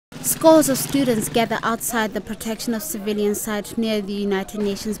Scores of students gather outside the protection of civilians site near the United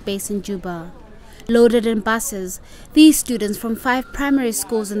Nations base in Juba. Loaded in buses, these students from 5 primary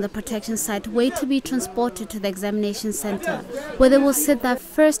schools in the protection site wait to be transported to the examination center, where they will sit their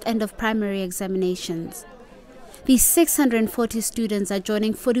first end of primary examinations. These 640 students are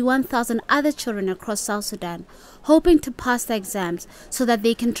joining 41,000 other children across South Sudan, hoping to pass the exams so that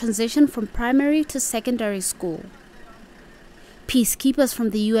they can transition from primary to secondary school. Peacekeepers from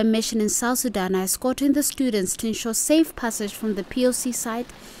the UN mission in South Sudan are escorting the students to ensure safe passage from the POC site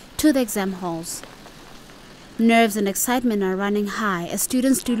to the exam halls. Nerves and excitement are running high as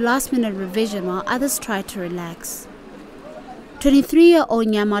students do last-minute revision while others try to relax. 23-year-old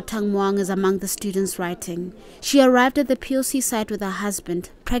Nyama Tangmuang is among the students writing. She arrived at the POC site with her husband,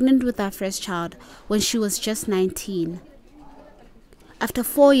 pregnant with her first child, when she was just 19. After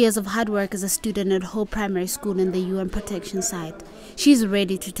 4 years of hard work as a student at Ho Primary School in the UN protection site, she's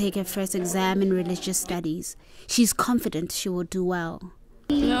ready to take her first exam in religious studies. She's confident she will do well.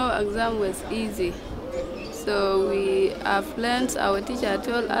 No exam was easy. So we have learned, our teacher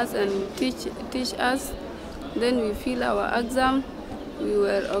told us and teach us. Then we fill our exam. We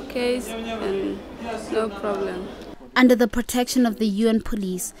were okay and no problem. Under the protection of the UN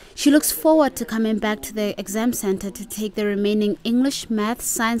police, she looks forward to coming back to the exam center to take the remaining English, Math,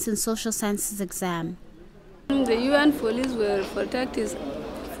 Science and Social Sciences exam. The UN police were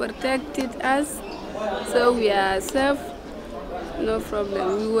protected us, so we are safe, no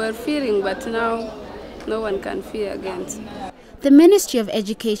problem. We were fearing, but now no one can fear again. The Ministry of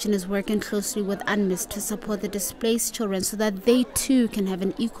Education is working closely with UNMISS to support the displaced children so that they too can have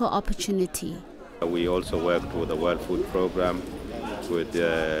an equal opportunity. We also worked with the World Food Program, with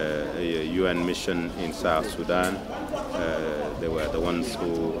the UN mission in South Sudan. They were the ones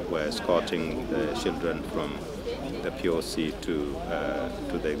who were escorting the children from the POC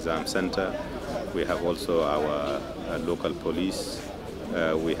to the exam center. We have also our local police.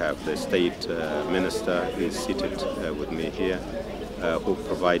 We have the state minister who is seated with me here, who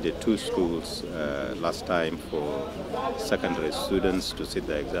provided 2 schools last time for secondary students to sit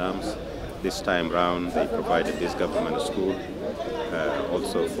the exams. This time round, they provided this government school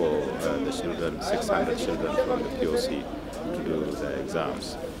also for the children, 600 children from the POC to do the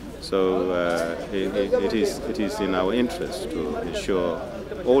exams. So it is in our interest to ensure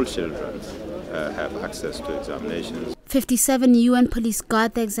all children have access to examinations. 57 UN police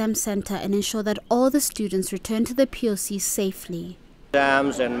guard the exam center and ensure that all the students return to the POC safely.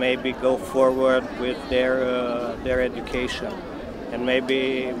 Exams and maybe go forward with their education. And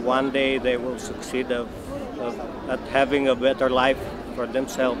maybe one day they will succeed at having a better life for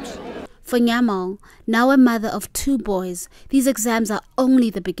themselves. For Nyamao, now a mother of 2 boys, these exams are only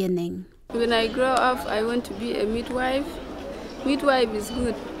the beginning. When I grow up, I want to be a midwife. Midwife is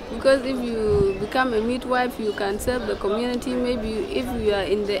good because if you become a midwife, you can serve the community. Maybe if you are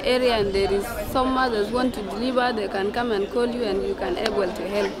in the area and there is some mothers want to deliver, they can come and call you and you can able to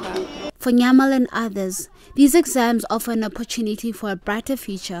help her. For Nyamal and others, these exams offer an opportunity for a brighter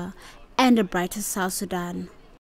future and a brighter South Sudan.